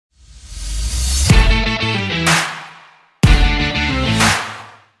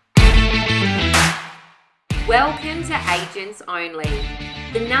Welcome to Agents Only,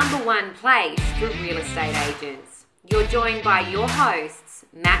 the number one place for real estate agents. You're joined by your hosts,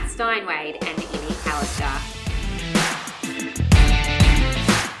 Matt Steinwade and Innie Callister.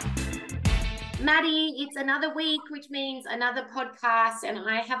 Maddie, it's another week, which means another podcast, and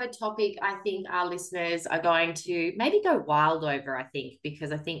I have a topic I think our listeners are going to maybe go wild over,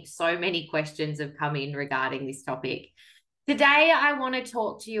 because I think so many questions have come in regarding this topic. Today, I want to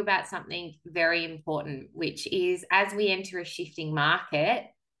talk to you about something very important, which is as we enter a shifting market,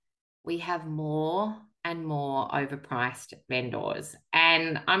 we have more and more overpriced vendors.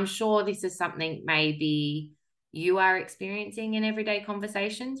 And I'm sure this is something maybe you are experiencing in everyday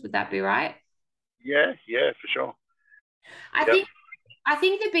conversations. Would that be right? Yeah, for sure. I Yep. think I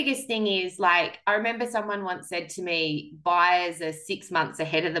think the biggest thing is, like, I remember someone once said to me, buyers are 6 months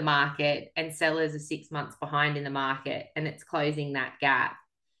ahead of the market and sellers are 6 months behind in the market, and it's closing that gap.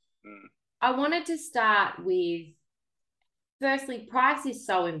 Mm. I wanted to start with, firstly, price is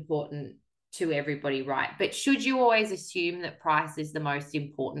so important to everybody, right? But should you always assume that price is the most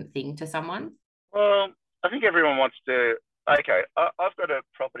important thing to someone? Well, I think everyone wants to. Okay, I've got a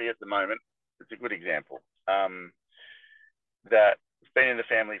property at the moment. It's a good example. That's been in the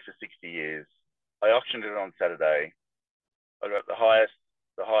family for 60 years. I auctioned it on Saturday. I got the highest.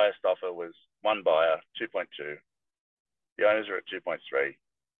 The highest offer was one buyer, 2.2. The owners are at 2.3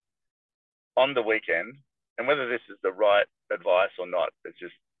 on the weekend. And whether this is the right advice or not, it's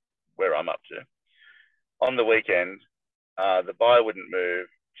just where I'm up to. On the weekend, the buyer wouldn't move.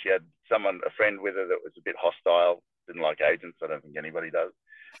 She had a friend with her that was a bit hostile, didn't like agents. I don't think anybody does.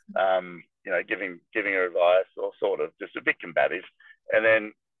 Giving her advice, or sort of just a bit combative. And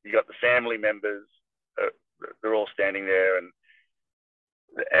then you got the family members. They're all standing there, and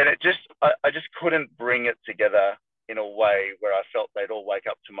I just couldn't bring it together in a way where I felt they'd all wake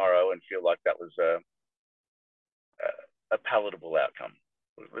up tomorrow and feel like that was a palatable outcome.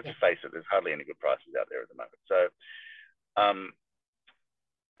 Let's face it, there's hardly any good prices out there at the moment. So,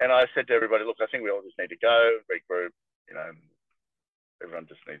 and I said to everybody, look, I think we all just need to go, regroup. Everyone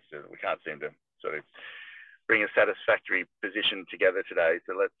just needs to. We can't seem to sort of bring a satisfactory position together today.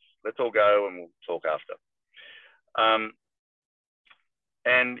 So let's all go and we'll talk after.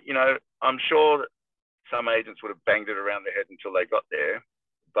 I'm sure that some agents would have banged it around their head until they got there.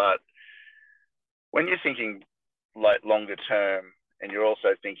 But when you're thinking like longer term, and you're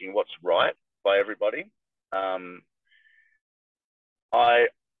also thinking what's right by everybody, I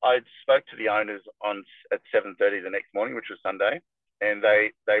spoke to the owners at 7:30 the next morning, which was Sunday, and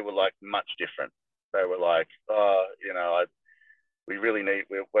they were like much different. They were like, we really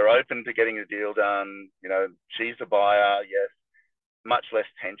we're open to getting the deal done. She's the buyer, yes, much less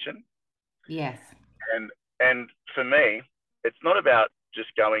tension. Yes. And for me, it's not about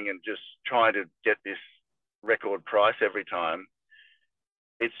just going and just trying to get this record price every time.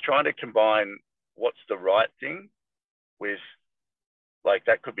 It's trying to combine what's the right thing with, like,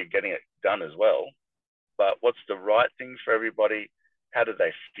 that could be getting it done as well. But what's the right thing for everybody? How do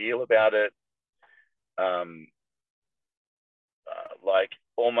they feel about it?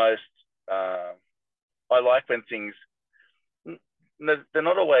 I like when things, they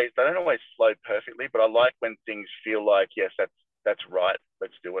don't always flow perfectly, but I like when things feel like, yes, that's right.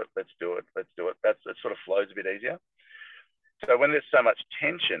 Let's do it. It sort of flows a bit easier. So when there's so much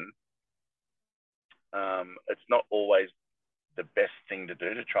tension, it's not always the best thing to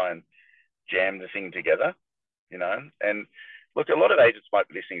do to try and jam the thing together, And look, a lot of agents might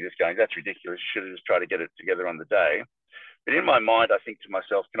be listening to this going, that's ridiculous. You should have just tried to get it together on the day. But in my mind, I think to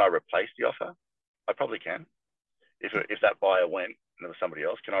myself, can I replace the offer? I probably can. If that buyer went and there was somebody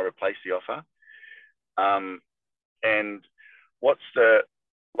else, can I replace the offer? And what's the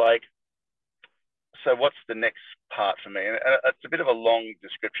next part for me? And it's a bit of a long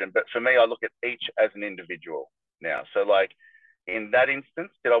description, but for me, I look at each as an individual now. So like in that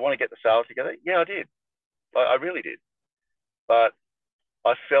instance, did I want to get the sale together? Yeah, I did. I really did. But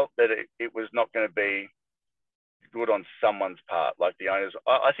I felt that it was not going to be good on someone's part. Like the owners,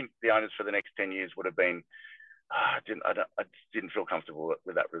 I think the owners for the next 10 years would have been, I didn't feel comfortable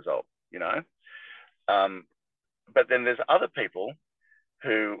with that result, But then there's other people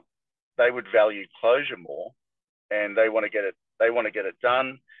who they would value closure more, and they want to get it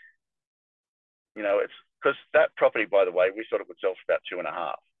done. It's because that property, by the way, we thought it would sell for about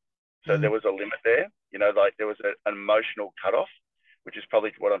 2.5. So there was a limit there, like there was an emotional cutoff, which is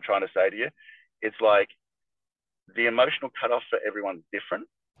probably what I'm trying to say to you. It's like the emotional cutoff for everyone's different.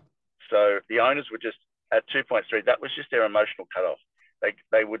 So the owners were just at 2.3. That was just their emotional cutoff.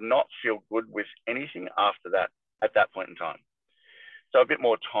 They would not feel good with anything after that at that point in time. So a bit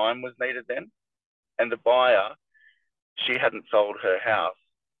more time was needed then. And the buyer, she hadn't sold her house,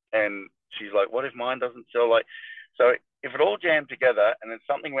 and she's like, what if mine doesn't sell? Like, so if it all jammed together and then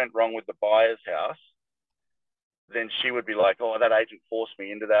something went wrong with the buyer's house, then she would be like, oh, that agent forced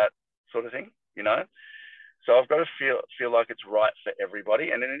me into that sort of thing, you know? So I've got to feel like it's right for everybody.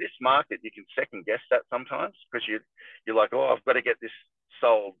 And in this market, you can second guess that sometimes, because you're like, oh, I've got to get this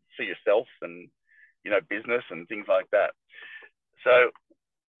sold for yourself and, you know, business and things like that. So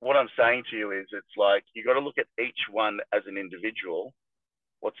what I'm saying to you is, it's like, you got to look at each one as an individual.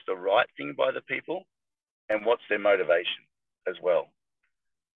 What's the right thing by the people, and what's their motivation as well.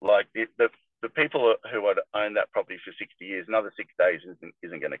 Like the people who had owned that property for 60 years, another 6 days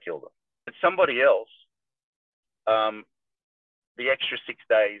isn't going to kill them. But somebody else, the extra 6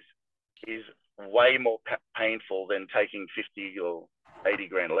 days is way more painful than taking 50 or 80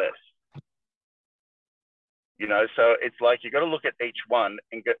 grand less. You know, so it's like, you got to look at each one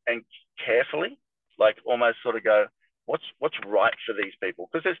and carefully, like almost sort of go, what's right for these people?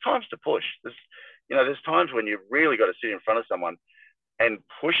 Because there's times to push. There's times when you really got to sit in front of someone and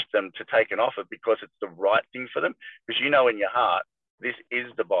push them to take an offer because it's the right thing for them. Because you know in your heart, this is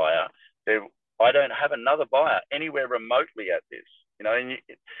the buyer. I don't have another buyer anywhere remotely at this. You know, and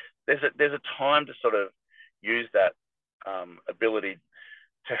there's a time to sort of use that ability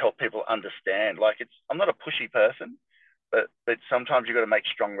to help people understand. Like, I'm not a pushy person, but sometimes you've got to make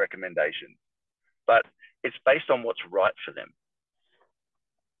strong recommendations. But it's based on what's right for them.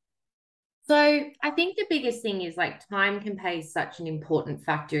 So I think the biggest thing is, like, time can play such an important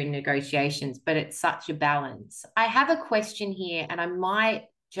factor in negotiations, but it's such a balance. I have a question here, and I might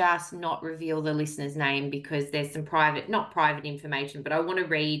just not reveal the listener's name because there's some not private information, but I want to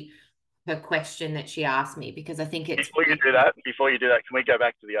read her question that she asked me because I think it's... Before you do that, can we go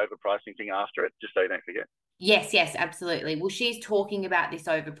back to the overpricing thing after it, just so you don't forget? Yes, absolutely. Well, she's talking about this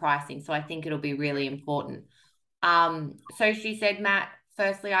overpricing, so I think it'll be really important. So she said, Matt,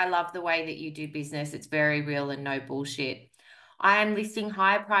 firstly, I love the way that you do business. It's very real and no bullshit. I am listing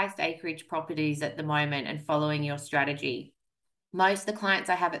higher priced acreage properties at the moment and following your strategy. Most of the clients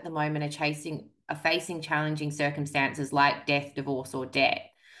I have at the moment are facing challenging circumstances like death, divorce, or debt.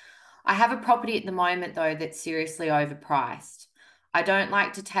 I have a property at the moment though that's seriously overpriced. I don't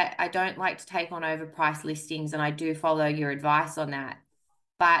like to take on overpriced listings, and I do follow your advice on that.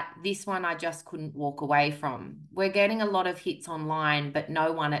 But this one I just couldn't walk away from. We're getting a lot of hits online, but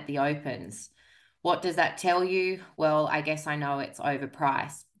no one at the opens. What does that tell you? Well, I guess I know it's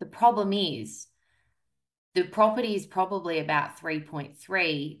overpriced. The problem is the property is probably about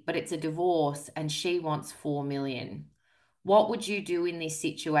 3.3, but it's a divorce and she wants 4 million. What would you do in this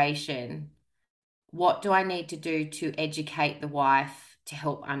situation? What do I need to do to educate the wife to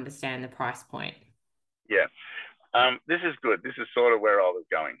help understand the price point? Yeah. This is good. This is sort of where I was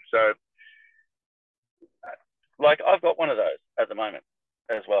going. So, like, I've got one of those at the moment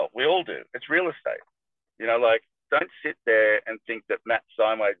as well. We all do. It's real estate. You know, like, don't sit there and think that Matt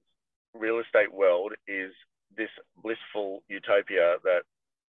Steinway's real estate world is this blissful utopia that,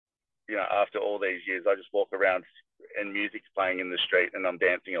 you know, after all these years, I just walk around and music's playing in the street and I'm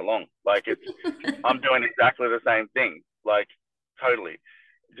dancing along. Like, I'm doing exactly the same thing. Like, totally.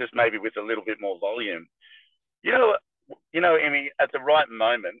 Just maybe with a little bit more volume. You know, Emmy, at the right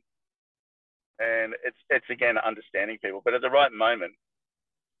moment, and it's again understanding people, but at the right moment,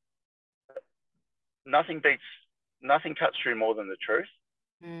 nothing cuts through more than the truth.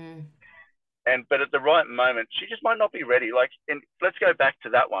 Mm. But at the right moment, she just might not be ready. Like, and let's go back to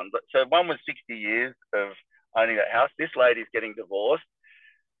that one. So one was 60 years of owning that house. This lady's getting divorced.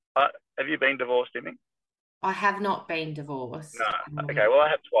 Have you been divorced, Emmy? I have not been divorced. No. Okay. Well, I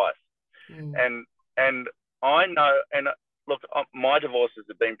have twice, Mm. and I know. And look, my divorces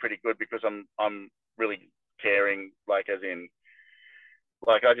have been pretty good because I'm really caring. Like, as in,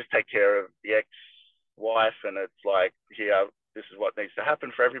 like, I just take care of the ex-wife, and it's like, here, this is what needs to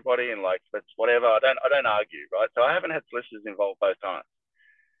happen for everybody, and like, that's whatever. I don't argue, right? So I haven't had solicitors involved both times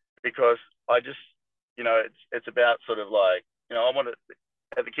because I just, you know, it's about sort of like, you know, I want to,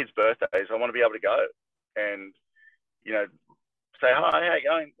 at the kids' birthdays, I want to be able to go and, you know, say, hi, how you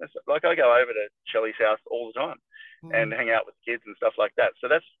going? Like, I go over to Shelley's house all the time and hang out with kids and stuff like that. So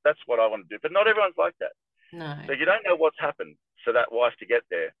that's what I want to do. But not everyone's like that. No. So you don't know what's happened for that wife to get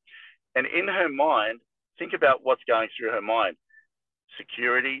there. And in her mind, think about what's going through her mind.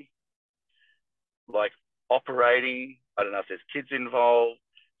 Security, like operating. I don't know if there's kids involved.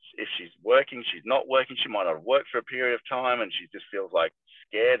 If she's working, she's not working. She might not have worked for a period of time and she just feels like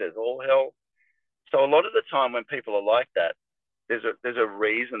scared as all hell. So a lot of the time when people are like that, there's a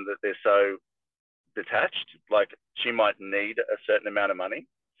reason that they're so detached. Like, she might need a certain amount of money.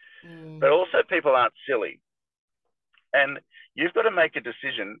 But Mm, also people aren't silly. And you've got to make a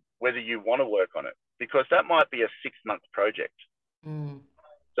decision whether you want to work on it, because that might be a 6-month project. mm,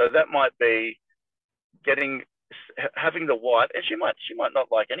 So that might be getting having the wife, and she might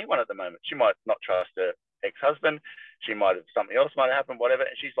not like anyone at the moment. She might not trust her ex-husband. She might have something else might have happened, whatever.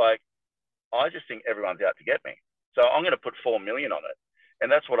 And she's like, I just think everyone's out to get me. So I'm going to put 4 million on it,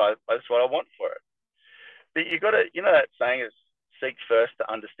 and that's what I want for it. But you got to, that saying is seek first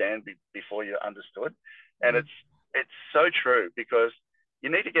to understand before you're understood, and mm. it's so true, because you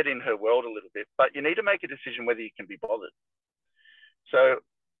need to get in her world a little bit, but you need to make a decision whether you can be bothered. So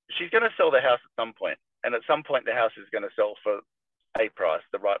she's going to sell the house at some point, and at some point the house is going to sell for a price,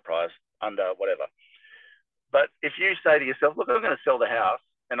 the right price, under whatever. But if you say to yourself, look, I'm going to sell the house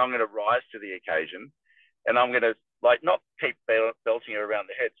and I'm going to rise to the occasion, and I'm going to like not keep belting her around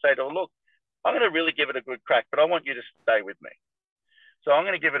the head, say to her, look, I'm going to really give it a good crack, but I want you to stay with me. So I'm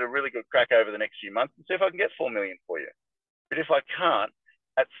going to give it a really good crack over the next few months and see if I can get 4 million for you. But if I can't,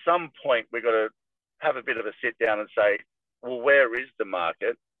 at some point we've got to have a bit of a sit down and say, well, where is the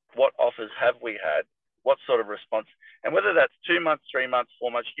market? What offers have we had? What sort of response? And whether that's 2 months, 3 months,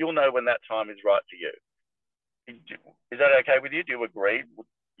 4 months, you'll know when that time is right for you. Is that okay with you? Do you agree?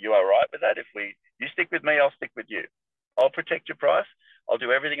 You are right with that? If you stick with me, I'll stick with you. I'll protect your price. I'll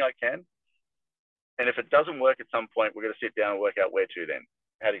do everything I can. And if it doesn't work at some point, we're going to sit down and work out where to then.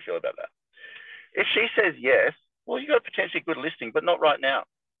 How do you feel about that? If she says yes, well, you've got a potentially good listing, but not right now.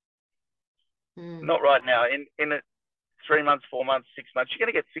 Mm. Not right now. In 3 months, 4 months, 6 months, you're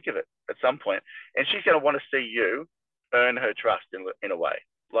going to get sick of it at some point. And she's going to want to see you earn her trust in a way.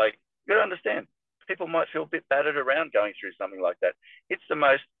 Like, you got to understand, people might feel a bit battered around going through something like that. It's the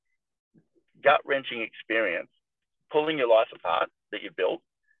most gut-wrenching experience, pulling your life apart that you built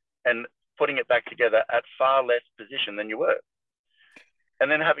and putting it back together at far less position than you were.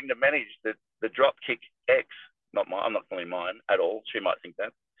 And then having to manage the drop kick ex, not mine, I'm not calling mine at all. She might think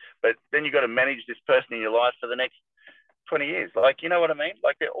that. But then you've got to manage this person in your life for the next 20 years. Like, you know what I mean?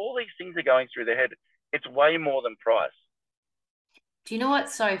 Like, all these things are going through their head. It's way more than price. Do you know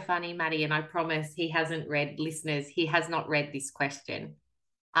what's so funny, Maddie? And I promise he hasn't read, listeners, he has not read this question.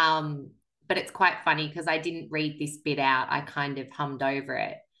 Um, but it's quite funny because I didn't read this bit out. I kind of hummed over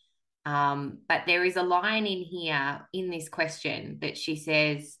it. But there is a line in here in this question that she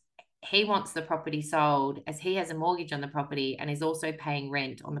says he wants the property sold as he has a mortgage on the property and is also paying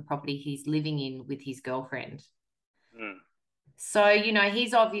rent on the property he's living in with his girlfriend. Mm. So,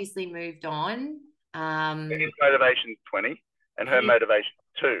 he's obviously moved on. His motivation's 20 and her He, motivation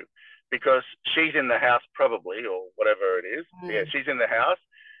 2, because she's in the house probably, or whatever it is. Yeah, mm, she's in the house.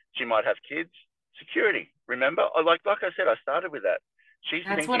 She might have kids. Security, remember? Like I said, I started with that. She's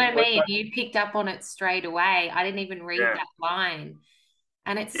that's what thinking, I mean. You picked up on it straight away. I didn't even read yeah. that line.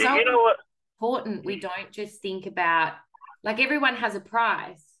 And it's You, so you know what? important we don't just think about, like, everyone has a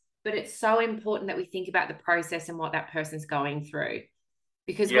price, but it's so important that we think about the process and what that person's going through.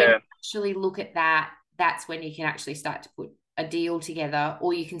 Because when you Yeah, actually look at that, that's when you can actually start to put a deal together,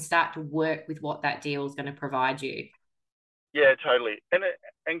 or you can start to work with what that deal is going to provide you. yeah, totally.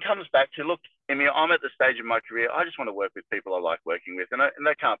 And comes back to, look, I mean, I'm at the stage of my career. I just want to work with people I like working with, and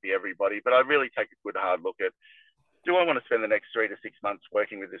that can't be everybody. But I really take a good hard look at, do I want to spend the next 3 to 6 months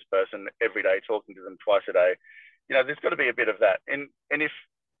working with this person every day, talking to them twice a day? There's got to be a bit of that. And if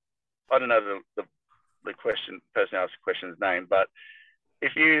I don't know the person asked the question's name, but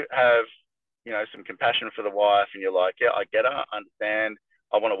if you have some compassion for the wife, and you're like, yeah, I get her, I understand,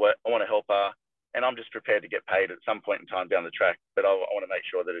 I want to work, I want to help her, and I'm just prepared to get paid at some point in time down the track, but I want to make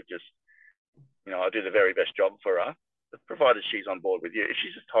sure that it just, I do the very best job for her, provided she's on board with you. If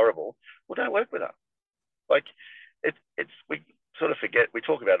she's just horrible, well, don't work with her. Like, it's we sort of forget, we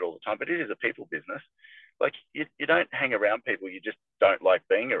talk about it all the time, but it is a people business. Like, you don't hang around people you just don't like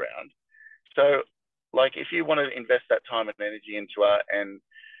being around. So, like, if you want to invest that time and energy into her and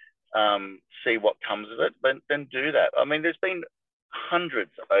see what comes of it, then do that. I mean, there's been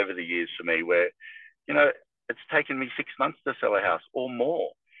hundreds over the years for me where, it's taken me 6 months to sell a house or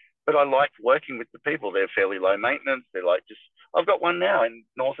more. But I like working with the people. They're fairly low maintenance. They're like, I've got one now in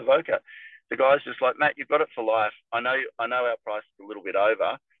north of Oka. The guy's just like, Matt, you've got it for life. I know our price is a little bit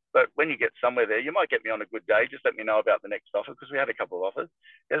over, but when you get somewhere there, you might get me on a good day. Just let me know about the next offer, because we had a couple of offers.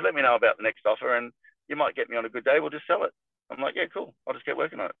 Just let me know about the next offer, and you might get me on a good day. We'll just sell it. I'm like, yeah, cool. I'll just get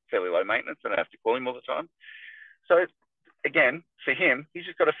working on it. Fairly low maintenance. I don't have to call him all the time. So again, for him, he's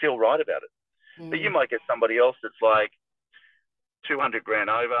just got to feel right about it. But you Mm. might get somebody else that's like 200 grand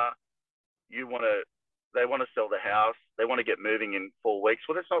over. They want to sell the house. They want to get moving in 4 weeks.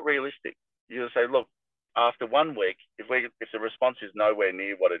 Well, that's not realistic. You just say, look, after 1 week, if the response is nowhere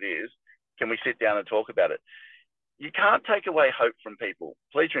near what it is, can we sit down and talk about it? You can't take away hope from people.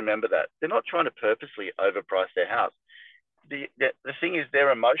 Please remember that. They're not trying to purposely overprice their house. The thing is,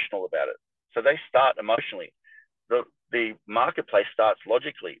 they're emotional about it. So they start emotionally. The marketplace starts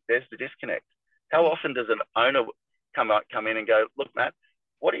logically. There's the disconnect. How often does an owner come in and go, look, Matt,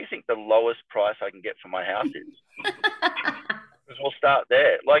 what do you think the lowest price I can get for my house is? Because we'll start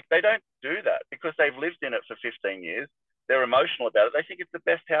there. Like, they don't do that because they've lived in it for 15 years. They're emotional about it. They think it's the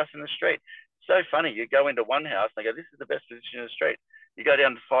best house in the street. So funny. You go into one house and they go, this is the best position in the street. You go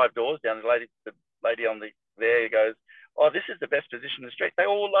down to 5 doors down, the lady on there goes, oh, this is the best position in the street. They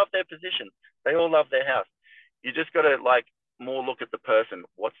all love their position. They all love their house. You just got to more look at the person.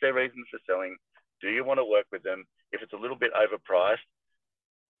 What's their reason for selling? Do you want to work with them? If it's a little bit overpriced,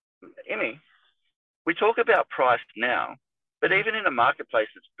 we talk about price now, but even in a marketplace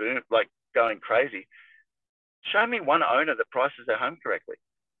that's going crazy, show me one owner that prices their home correctly.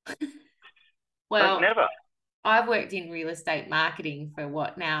 Well, never. I've worked in real estate marketing for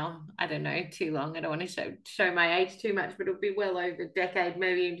what now? I don't know, too long. I don't want to show my age too much, but it'll be well over a decade,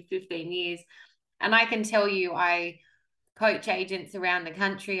 maybe into 15 years. And I can tell you, I coach agents around the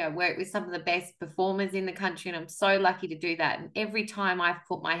country. I work with some of the best performers in the country, and I'm so lucky to do that. And every time I've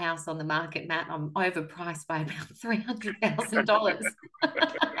put my house on the market, Matt, I'm overpriced by about $300,000.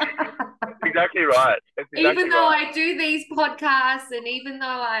 Exactly right. Even though I do these podcasts, and even though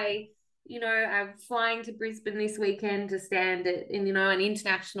I'm flying to Brisbane this weekend to stand in an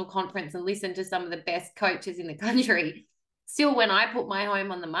international conference and listen to some of the best coaches in the country, still when I put my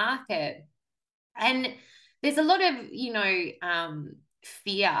home on the market, and there's a lot of,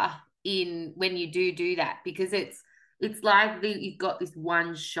 fear in when you do that, because it's like you've got this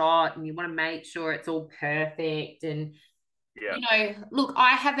one shot and you want to make sure it's all perfect. And, look,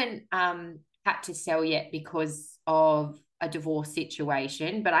 I haven't had to sell yet because of a divorce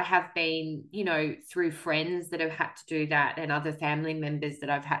situation, but I have been, through friends that have had to do that and other family members that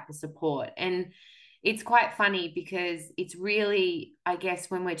I've had to support. And it's quite funny because it's really, I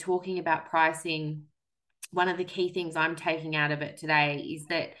guess, when we're talking about pricing, one of the key things I'm taking out of it today is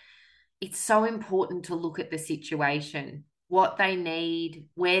that it's so important to look at the situation, what they need,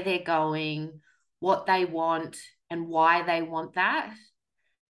 where they're going, what they want, and why they want that.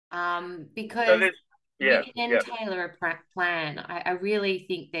 Because you can tailor a plan. I really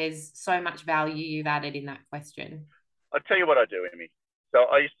think there's so much value you've added in that question. I'll tell you what I do, Amy. So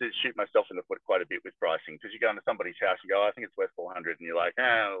I used to shoot myself in the foot quite a bit with pricing, because you go into somebody's house and go, I think it's worth 400, and you're like,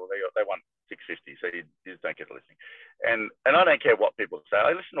 they want 650, so you just don't get the listing. And I don't care what people say.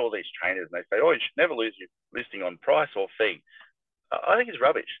 I listen to all these trainers and they say, oh, you should never lose your listing on price or fee. I think it's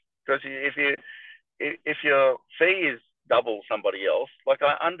rubbish, because if your fee is double somebody else, like,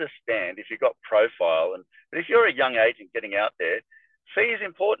 I understand if you've got profile, but if you're a young agent getting out there, fee is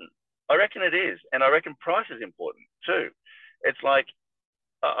important. I reckon it is, and I reckon price is important too. It's like,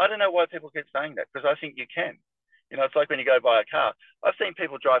 I don't know why people keep saying that, because I think you can. It's like when you go buy a car. I've seen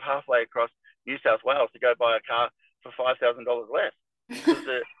people drive halfway across New South Wales to go buy a car for $5,000 less, because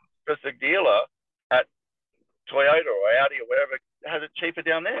the dealer at Toyota or Audi or wherever has it cheaper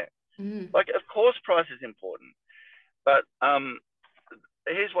down there. Like, of course, price is important. But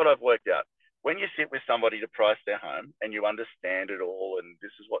here's what I've worked out. When you sit with somebody to price their home and you understand it all, and this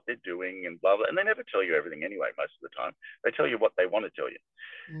is what they're doing and blah, blah, and they never tell you everything anyway, most of the time. They tell you what they want to tell you.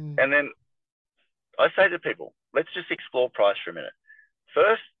 And then I say to people, let's just explore price for a minute.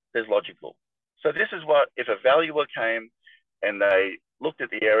 First, there's logical. So this is what, if a valuer came and they looked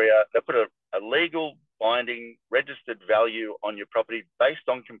at the area, they put a legal binding registered value on your property based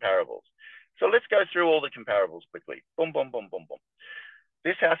on comparables. So let's go through all the comparables quickly. Boom, boom, boom, boom, boom.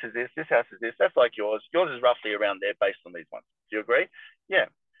 This house is this house is this. That's like yours. Yours is roughly around there based on these ones. Do you agree? Yeah.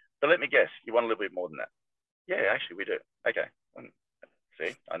 But let me guess, you want a little bit more than that. Yeah, actually we do. Okay.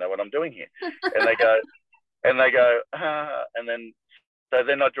 See, I know what I'm doing here. And they go, and then, so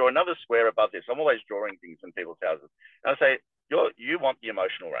then I draw another square above this. I'm always drawing things in people's houses. And I say, you want the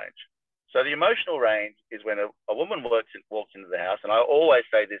emotional range. So the emotional range is when a woman walks into the house, and I always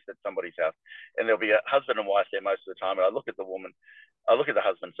say this at somebody's house, and there'll be a husband and wife there most of the time, and I look at the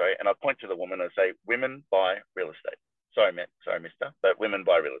husband, and I point to the woman and I say, women buy real estate. Sorry, mister, but women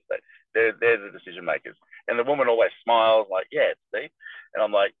buy real estate. They're the decision makers. And the woman always smiles like, yeah, see? And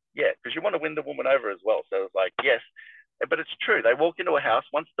I'm like, yeah, because you want to win the woman over as well. So it's like, yes. But it's true. They walk into a house.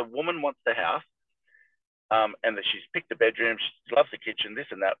 Once the woman wants the house, and that she's picked the bedroom, she loves the kitchen, this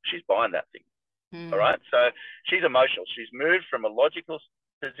and that, she's buying that thing. All right. So she's emotional. She's moved from a logical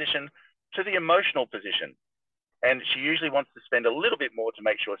position to the emotional position. And she usually wants to spend a little bit more to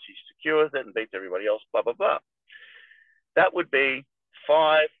make sure she secures it and beats everybody else, blah, blah, blah. That would be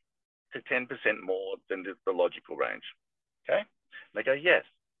 5 to 10% more than the logical range. Okay? And they go, yes.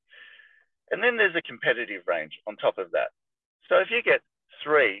 And then there's a competitive range on top of that. So if you get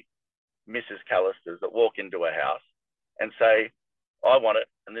 3 Mrs. Callisters that walk into a house and say, I want it,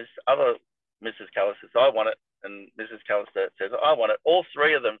 and this other Mrs. Callister says, I want it, and Mrs. Callister says, I want it. All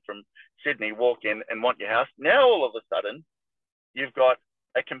 3 of them from Sydney walk in and want your house. Now, all of a sudden, you've got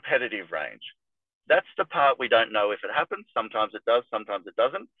a competitive range. That's the part we don't know if it happens. Sometimes it does, sometimes it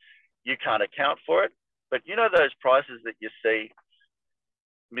doesn't. You can't account for it. But you know those prices that you see,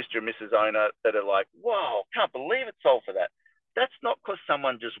 Mr. and Mrs. Owner, that are like, wow, can't believe it sold for that. That's not because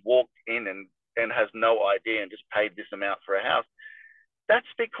someone just walked in and has no idea and just paid this amount for a house. That's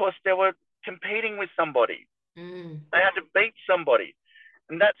because they were competing with somebody. They had to beat somebody.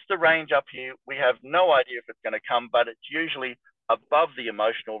 And that's the range up here. We have no idea if it's going to come, but it's usually above the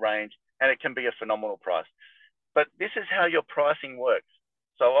emotional range, and it can be a phenomenal price. But this is how your pricing works.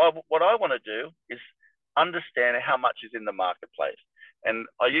 So what I want to do is understand how much is in the marketplace. And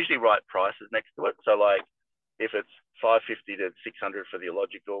I usually write prices next to it. So like if it's 550 to 600 for the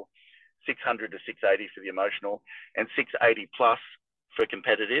illogical, 600 to 680 for the emotional, and 680 plus for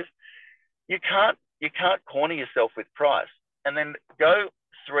competitive, you can't corner yourself with price and then go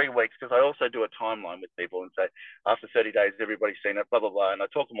 3 weeks, because I also do a timeline with people and say, after 30 days, everybody's seen it, blah, blah, blah. And I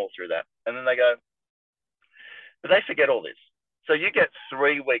talk them all through that. And then they go, but they forget all this. So you get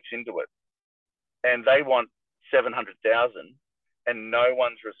 3 weeks into it and they want 700,000 and no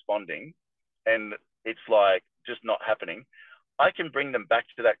one's responding and it's like just not happening. I can bring them back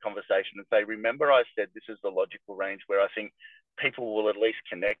to that conversation and say, remember I said this is the logical range where I think people will at least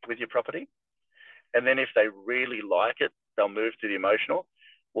connect with your property. And then if they really like it, they'll move to the emotional.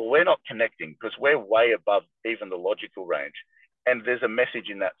 Well, we're not connecting because we're way above even the logical range. And there's a message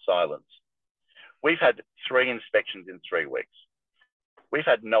in that silence. We've had 3 inspections in 3 weeks. We've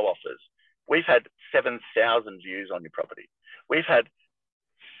had no offers. We've had 7,000 views on your property. We've had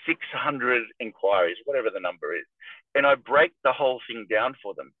 600 inquiries, whatever the number is. And I break the whole thing down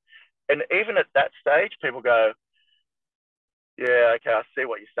for them. And even at that stage, people go, yeah, okay, I see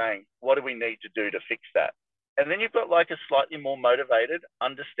what you're saying. What do we need to do to fix that? And then you've got like a slightly more motivated,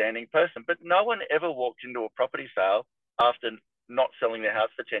 understanding person. But no one ever walked into a property sale after not selling their house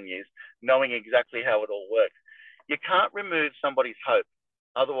for 10 years, knowing exactly how it all works. You can't remove somebody's hope.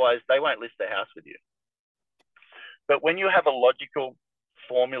 Otherwise, they won't list their house with you. But when you have a logical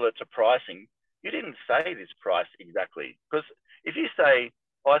formula to pricing, you didn't say this price exactly. Because if you say,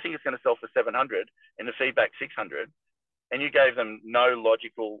 oh, I think it's going to sell for 700 and the feedback 600, and you gave them no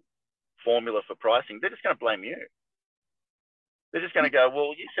logical formula for pricing, they're just going to blame you. They're just going to go,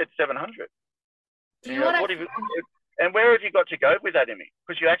 well, you said 700. Do you know what and where have you got to go with that, Emmy?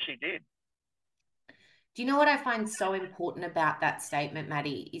 Because you actually did. Do you know what I find so important about that statement,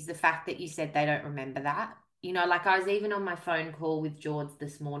 Maddie, is the fact that you said they don't remember that. You know, like I was even on my phone call with George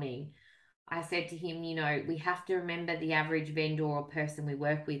this morning. I said to him, you know, we have to remember the average vendor or person we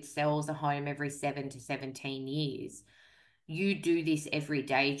work with sells a home every 7 to 17 years. You do this every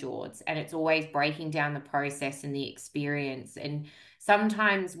day, George, and it's always breaking down the process and the experience. And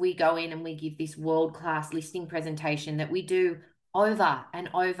sometimes we go in and we give this world-class listing presentation that we do over and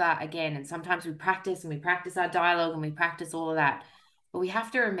over again. And sometimes we practice our dialogue and we practice all of that. But we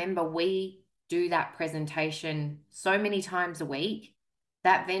have to remember we do that presentation so many times a week.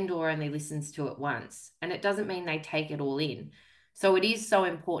 That vendor only listens to it once, and it doesn't mean they take it all in. So it is so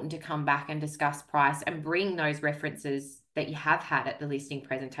important to come back and discuss price and bring those references that you have had at the listing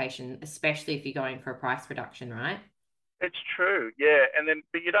presentation, especially if you're going for a price reduction, right? It's true, yeah. And then,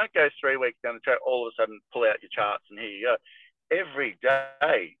 but you don't go 3 weeks down the track, all of a sudden pull out your charts and here you go. Every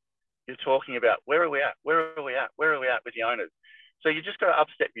day you're talking about where are we at, where are we at, where are we at with the owners. So you just got to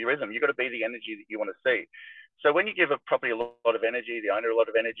upstep your rhythm. You've got to be the energy that you want to see. So when you give a property a lot of energy, the owner a lot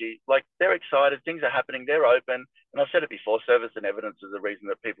of energy, like they're excited, things are happening, they're open. And I've said it before, service and evidence is the reason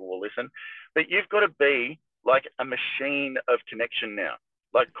that people will listen. But you've got to be like a machine of connection now,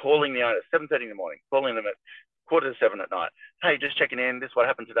 like calling the owner 7:30 in the morning, calling them at 6:45 at night. Hey, just checking in, this is what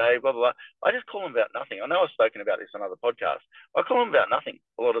happened today, blah, blah, blah. I just call them about nothing. I know I've spoken about this on other podcasts. I call them about nothing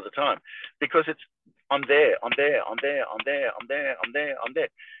a lot of the time because it's, I'm there.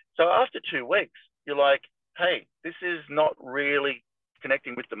 So after 2 weeks, you're like, hey, this is not really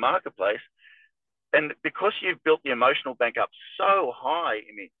connecting with the marketplace. And because you've built the emotional bank up so high,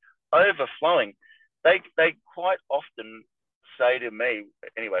 overflowing, they quite often say to me,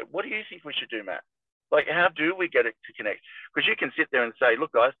 anyway, what do you think we should do, Matt? Like, how do we get it to connect? Because you can sit there and say,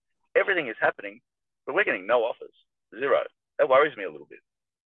 look, guys, everything is happening, but we're getting no offers, zero. That worries me a little bit.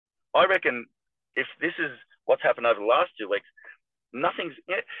 I reckon if this is what's happened over the last 2 weeks, nothing's.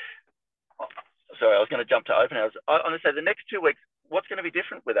 Sorry, I was going to jump to open houses. I'm going to say the next 2 weeks, what's going to be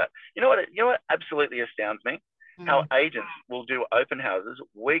different with that? You know what absolutely astounds me? How agents will do open houses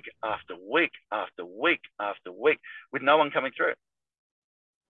week after week after week after week with no one coming through.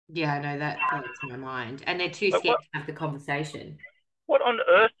 Yeah, no, that blows my mind. And they're too scared to have the conversation. What on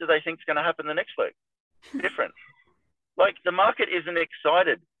earth do they think is going to happen the next week? Different. Like, the market isn't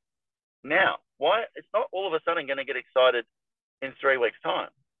excited now. Why? It's not all of a sudden going to get excited in 3 weeks' time.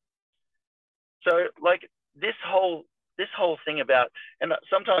 So, like, this whole thing about, and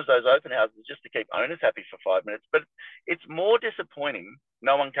sometimes those open houses are just to keep owners happy for 5 minutes, but it's more disappointing,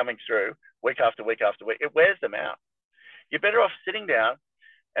 no one coming through week after week after week. It wears them out. You're better off sitting down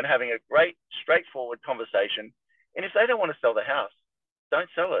and having a great, straightforward conversation. And if they don't want to sell the house, don't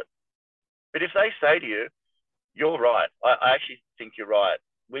sell it. But if they say to you, you're right, I actually think you're right,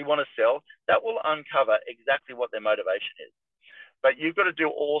 we want to sell, that will uncover exactly what their motivation is. But you've got to do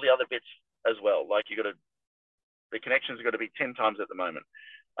all the other bits as well. Like, the connections have got to be 10 times at the moment.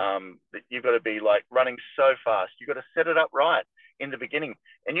 You've got to be like running so fast. You've got to set it up right in the beginning.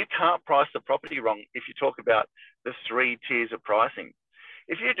 And you can't price the property wrong if you talk about the 3 tiers of pricing.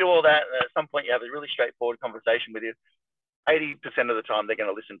 If you do all that, at some point you have a really straightforward conversation with you, 80% of the time they're going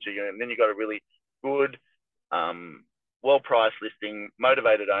to listen to you. And then you've got a really good, well-priced listing,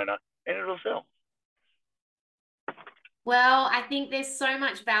 motivated owner, and it'll sell. Well, I think there's so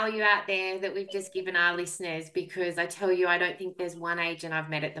much value out there that we've just given our listeners, because I tell you, I don't think there's one agent I've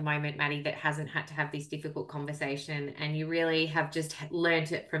met at the moment, Maddie, that hasn't had to have this difficult conversation. And you really have just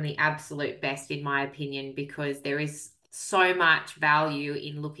learnt it from the absolute best, in my opinion, because there is so much value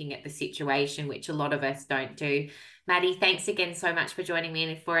in looking at the situation, which a lot of us don't do. Maddie, thanks again so much for joining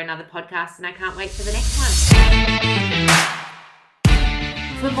me for another podcast, and I can't wait for the next one.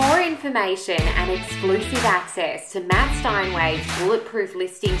 For more information and exclusive access to Matt Steinway's bulletproof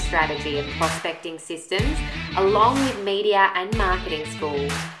listing strategy and prospecting systems, along with media and marketing school,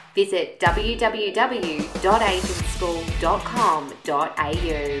 visit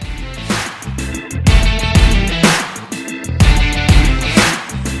www.agentschool.com.au.